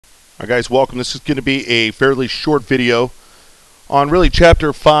Alright guys, welcome. This is going to be a fairly short video on really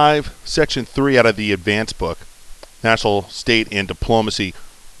Chapter 5, Section 3 out of the Advanced book, National State and Diplomacy,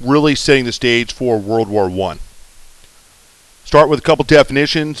 really setting the stage for World War I. Start with a couple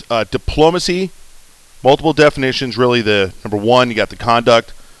definitions. Diplomacy, multiple definitions, really. The number one, you got the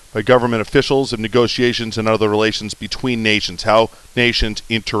conduct by government officials of negotiations and other relations between nations, how nations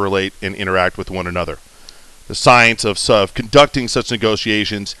interrelate and interact with one another. The science of conducting such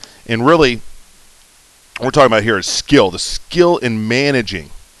negotiations, and really what we're talking about here is skill. The skill in managing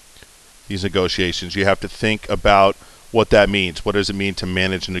these negotiations. You have to think about what that means. What does it mean to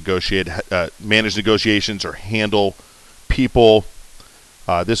manage and manage negotiations or handle people?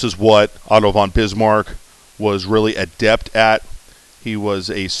 This is what Otto von Bismarck was really adept at. He was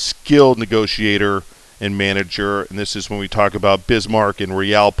a skilled negotiator and manager, and this is when we talk about Bismarck and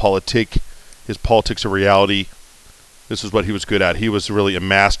realpolitik. His politics of reality, this is what he was good at. He was really a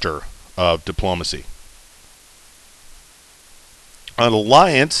master of diplomacy. An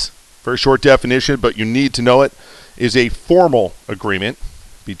alliance, very short definition, but you need to know it, is a formal agreement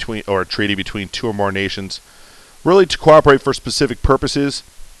between, or a treaty between two or more nations, really to cooperate for specific purposes.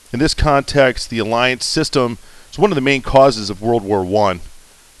 In this context, the alliance system is one of the main causes of World War I.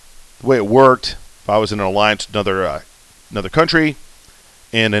 The way it worked, if I was in an alliance with another country,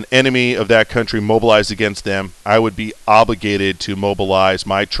 and an enemy of that country mobilized against them, I would be obligated to mobilize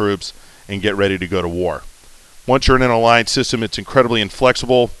my troops and get ready to go to war. Once you're in an alliance system, it's incredibly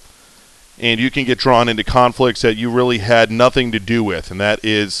inflexible, and you can get drawn into conflicts that you really had nothing to do with, and that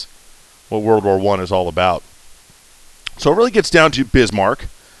is what World War I is all about. So it really gets down to Bismarck.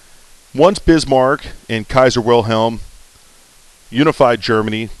 Once Bismarck and Kaiser Wilhelm unified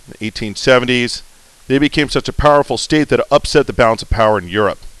Germany in the 1870s, they became such a powerful state that it upset the balance of power in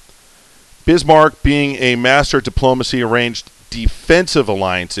Europe. Bismarck, being a master of diplomacy, arranged defensive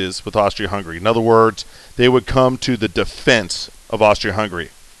alliances with Austria-Hungary. In other words, they would come to the defense of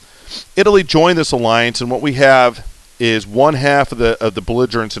Austria-Hungary. Italy joined this alliance, and what we have is one half of the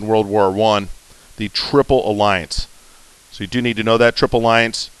belligerents in World War I, the Triple Alliance. So you do need to know that Triple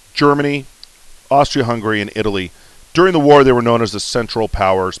Alliance: Germany, Austria-Hungary, and Italy. During the war, they were known as the Central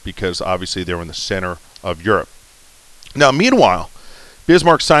Powers because obviously they were in the center of Europe. Now, meanwhile,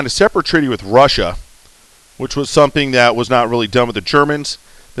 Bismarck signed a separate treaty with Russia, which was something that was not really done with the Germans.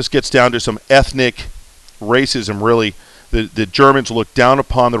 This gets down to some ethnic racism, really. The Germans looked down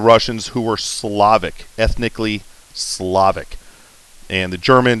upon the Russians, who were Slavic, ethnically Slavic. And the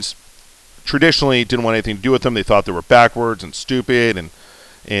Germans traditionally didn't want anything to do with them. They thought they were backwards and stupid,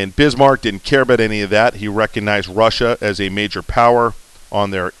 and Bismarck didn't care about any of that. He recognized Russia as a major power on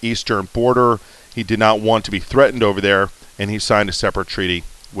their eastern border. He did not want to be threatened over there, and he signed a separate treaty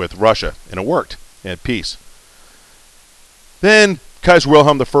with Russia, and it worked. At peace. Then Kaiser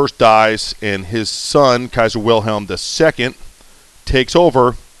Wilhelm I dies, and his son, Kaiser Wilhelm II, takes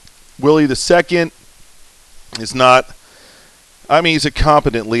over. Willie II is not, he's a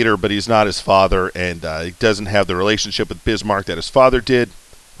competent leader, but he's not his father, and he doesn't have the relationship with Bismarck that his father did.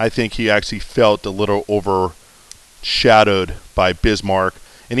 I think he actually felt a little overshadowed by Bismarck,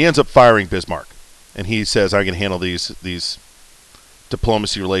 and he ends up firing Bismarck. And he says, I can handle these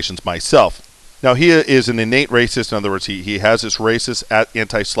diplomacy relations myself. Now, he is an innate racist. In other words, he has this racist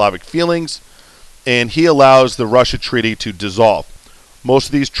anti-Slavic feelings, and he allows the Russia Treaty to dissolve. Most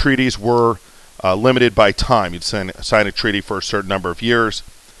of these treaties were limited by time. You'd sign a treaty for a certain number of years.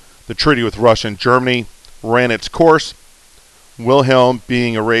 The treaty with Russia and Germany ran its course. Wilhelm,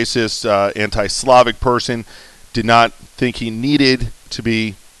 being a racist, anti-Slavic person, did not think he needed to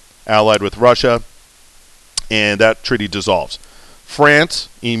be allied with Russia, and that treaty dissolves. France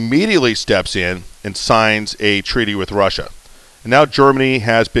immediately steps in and signs a treaty with Russia. And now Germany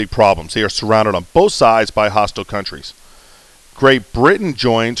has big problems. They are surrounded on both sides by hostile countries. Great Britain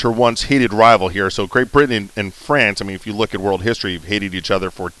joins her once hated rival here. So Great Britain and France, if you look at world history, have hated each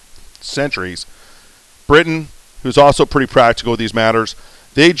other for centuries. Britain, who's also pretty practical with these matters,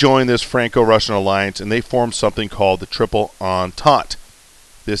 they join this Franco-Russian alliance, and they form something called the Triple Entente.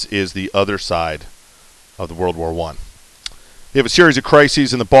 This is the other side of the World War I. They have a series of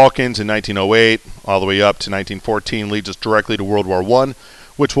crises in the Balkans in 1908, all the way up to 1914, leads us directly to World War I,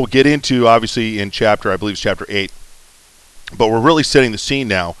 which we'll get into, obviously, in chapter 8. But we're really setting the scene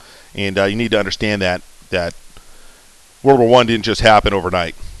now, and you need to understand that World War I didn't just happen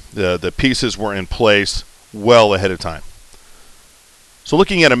overnight. The pieces were in place well ahead of time. So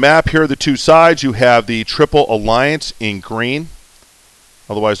looking at a map, here are the two sides. You have the Triple Alliance in green,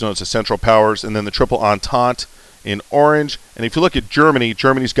 otherwise known as the Central Powers, and then the Triple Entente in orange. And if you look at Germany,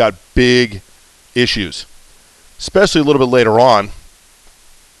 Germany's got big issues, especially a little bit later on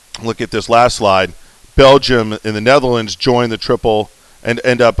look at this last slide. Belgium and the Netherlands join the Triple and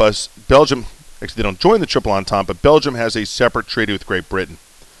end up us. Belgium, actually, they don't join the Triple Entente, but Belgium has a separate treaty with Great Britain.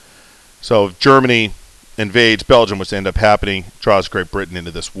 So if Germany invades Belgium, which end up happening, draws Great Britain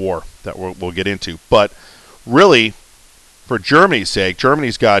into this war that we'll get into. But really, for Germany's sake,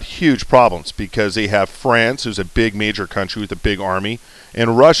 Germany's got huge problems because they have France, who's a big major country with a big army,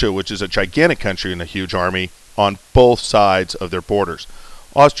 and Russia, which is a gigantic country and a huge army, on both sides of their borders.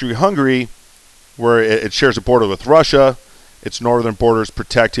 Austria-Hungary, where it shares a border with Russia, its northern border is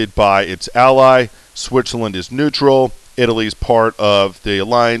protected by its ally. Switzerland is neutral. Italy is part of the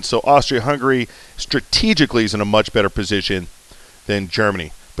alliance. So Austria-Hungary strategically is in a much better position than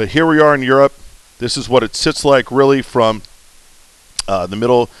Germany. But here we are in Europe. This is what it sits like really from the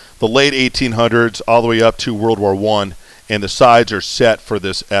late 1800s all the way up to World War I. And the sides are set for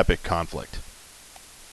this epic conflict.